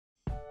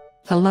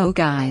Hello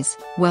guys,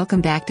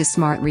 welcome back to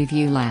Smart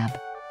Review Lab.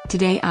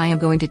 Today I am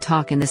going to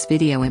talk in this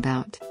video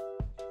about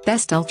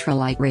best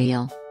ultralight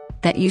reel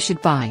that you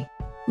should buy.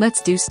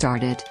 Let's do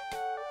started.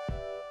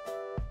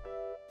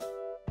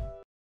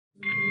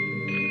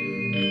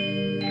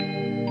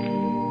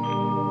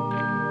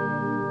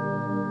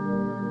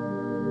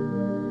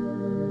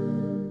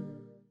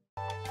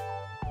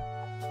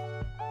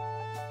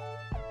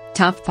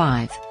 Top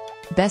 5.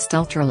 Best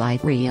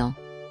ultralight reel.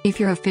 If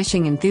you're a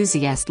fishing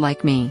enthusiast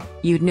like me,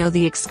 you'd know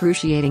the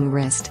excruciating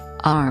wrist,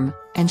 arm,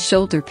 and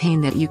shoulder pain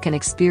that you can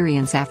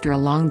experience after a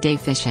long day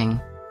fishing.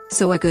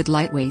 So a good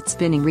lightweight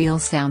spinning reel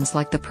sounds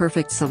like the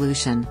perfect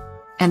solution.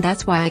 And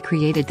that's why I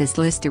created this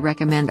list to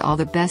recommend all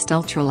the best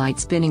ultralight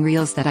spinning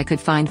reels that I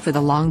could find for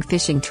the long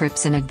fishing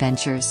trips and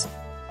adventures.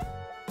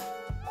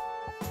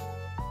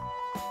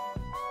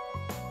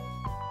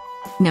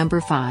 Number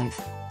 5.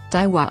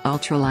 Daiwa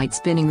Ultralight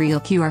Spinning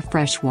Reel QR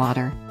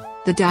Freshwater.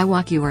 The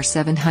Daiwa QR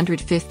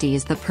 750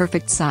 is the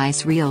perfect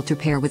size reel to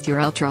pair with your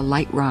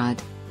ultralight rod.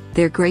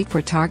 They're great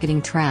for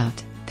targeting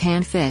trout,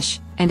 panfish,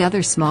 and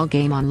other small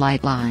game on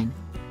light line.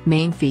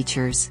 Main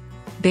features: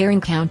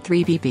 bearing count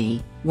 3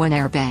 bb, 1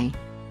 air bay.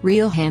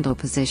 Reel handle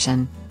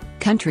position.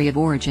 Country of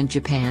origin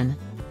Japan.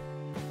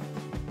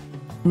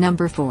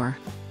 Number 4.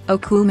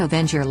 Okuma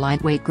Avenger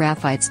Lightweight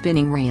Graphite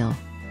Spinning Reel.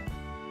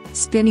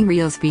 Spinning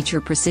reels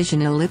feature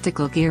precision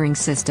elliptical gearing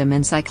system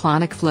and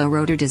cyclonic flow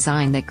rotor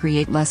design that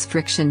create less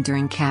friction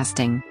during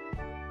casting.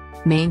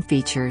 Main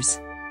features: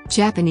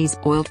 Japanese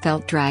oiled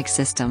felt drag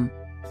system,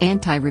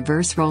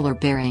 anti-reverse roller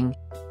bearing,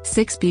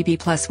 6 bb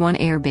plus 1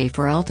 air bay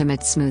for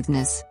ultimate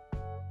smoothness.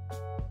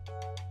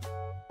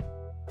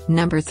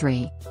 Number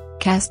 3.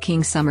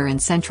 KastKing Summer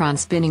and Centron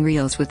Spinning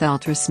Reels with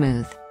Ultra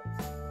Smooth.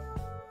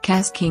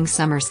 KastKing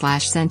Summer /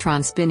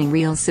 Centron Spinning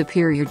Reel's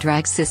superior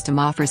drag system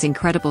offers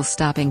incredible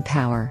stopping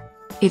power.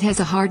 It has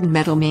a hardened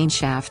metal main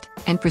shaft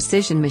and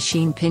precision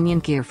machine pinion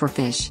gear for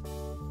fish.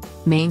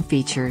 Main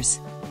features: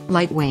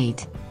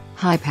 lightweight,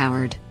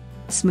 high-powered,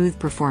 smooth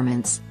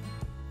performance.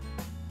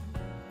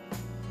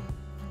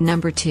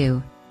 Number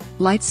 2.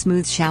 Light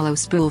Smooth Shallow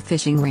Spool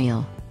Fishing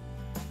Reel.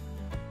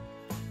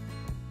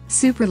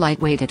 Super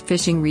lightweighted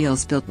fishing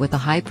reels built with a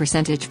high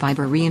percentage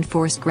fiber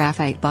reinforced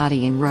graphite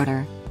body and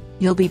rotor.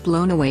 You'll be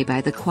blown away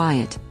by the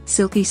quiet,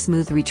 silky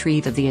smooth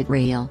retrieve of the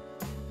reel.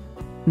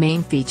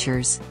 Main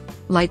features: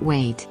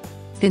 lightweight,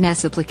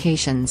 finesse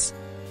applications,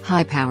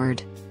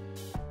 high-powered.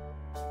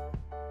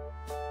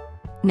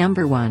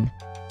 Number 1.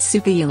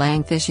 Suki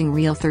Yalang Fishing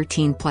Reel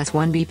 13 plus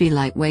 1 bb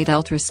Lightweight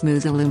Ultra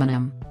Smooth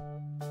Aluminum.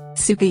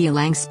 Suki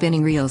Yalang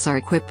spinning reels are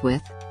equipped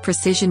with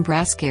precision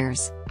brass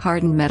gears,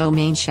 hardened metal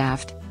main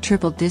shaft,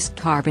 triple disc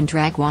carbon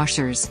drag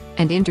washers,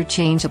 and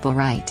interchangeable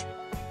right.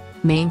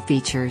 Main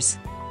features: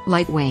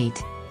 lightweight,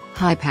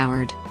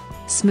 high-powered,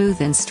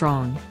 smooth and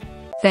strong.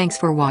 Thanks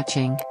for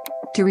watching.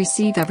 To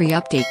receive every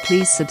update,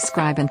 please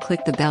subscribe and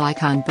click the bell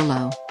icon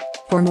below.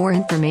 For more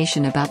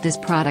information about this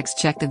products,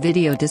 check the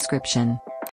video description.